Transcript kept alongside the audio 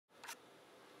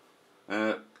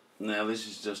Uh, Now this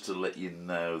is just to let you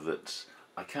know that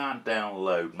I can't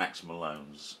download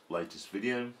M.Malone's latest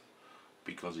video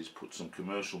because he's put some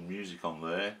commercial music on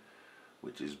there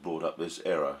which has brought up this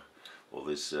error or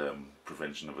this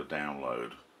prevention of a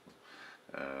download.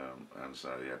 And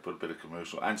so yeah, put a bit of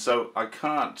commercial, and so I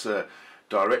can't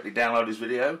directly download his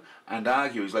video and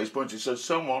argue his latest points. So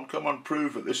someone come on,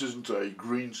 prove that this isn't a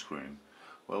green screen.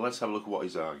 Well, let's have a look at what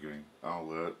he's arguing.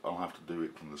 I'll have to do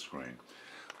it from the screen.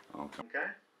 Okay?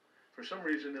 For some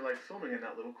reason, they like filming in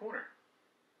that little corner.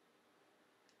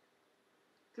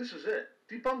 This is it.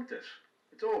 Debunk this.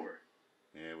 It's over.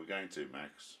 Yeah, we're going to,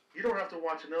 Max. You don't have to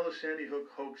watch another Sandy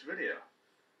Hoax video.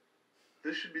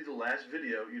 This should be the last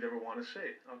video you'd ever want to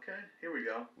see. Okay? Here we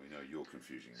go. We know you're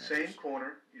confusing that. Same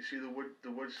corner. You see the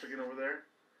wood sticking over there?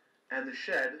 And the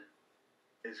shed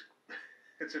is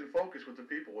it's in focus with the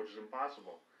people, which is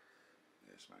impossible.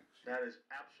 Yes, Max. That is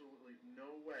absolutely no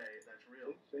way that's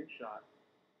real. Same shot.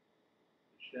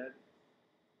 The shed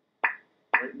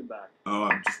right in the back. Oh,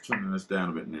 I'm just turning this down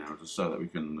a bit now, just so that we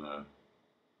can. You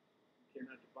came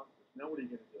out to debunk this. Now what are you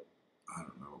going to do? I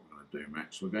don't know what we're going to do,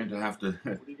 Max. We're going to have to. What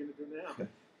are you going to do now?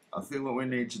 I think what we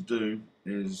need to do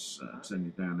is turn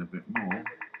it down a bit more,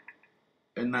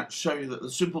 and that show you that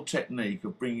the simple technique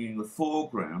of bringing the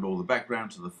foreground or the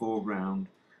background to the foreground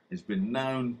has been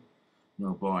known, you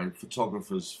know, by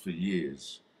photographers for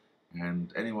years,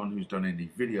 and anyone who's done any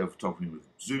video photography with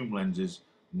zoom lenses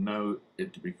know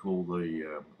it to be called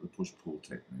the push-pull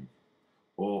technique,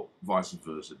 or vice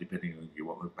versa, depending on if you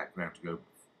want the background to go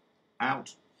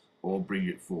out or bring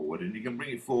it forward. And you can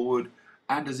bring it forward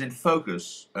and as in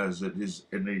focus as it is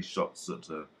in these shots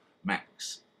that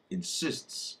Max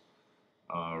insists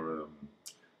are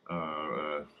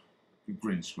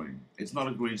green screen. It's not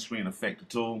a green screen effect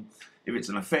at all. If it's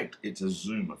an effect, it's a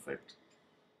zoom effect.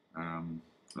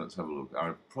 Let's have a look.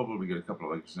 I've probably got a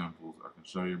couple of examples I can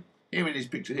show you. Here in his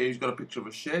picture here, he's got a picture of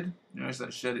a shed. You know, it's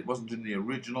that shed. It wasn't in the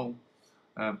original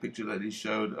picture that he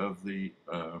showed of the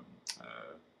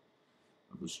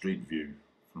street view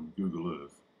from Google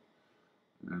Earth.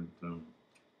 And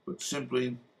but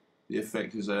simply, the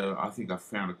effect is I think I've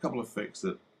found a couple of effects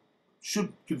that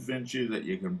should convince you that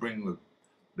you can bring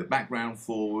the background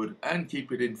forward and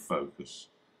keep it in focus.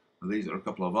 Now, these are a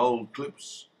couple of old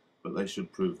clips, but they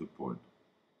should prove the point.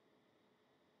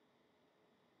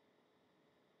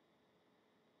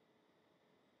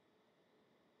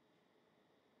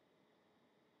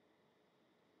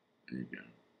 There you go.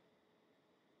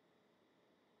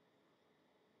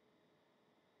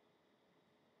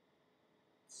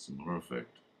 Similar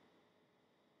effect.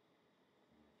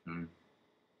 Okay. And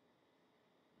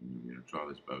we're going to try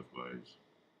this both ways.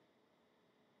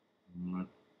 All right.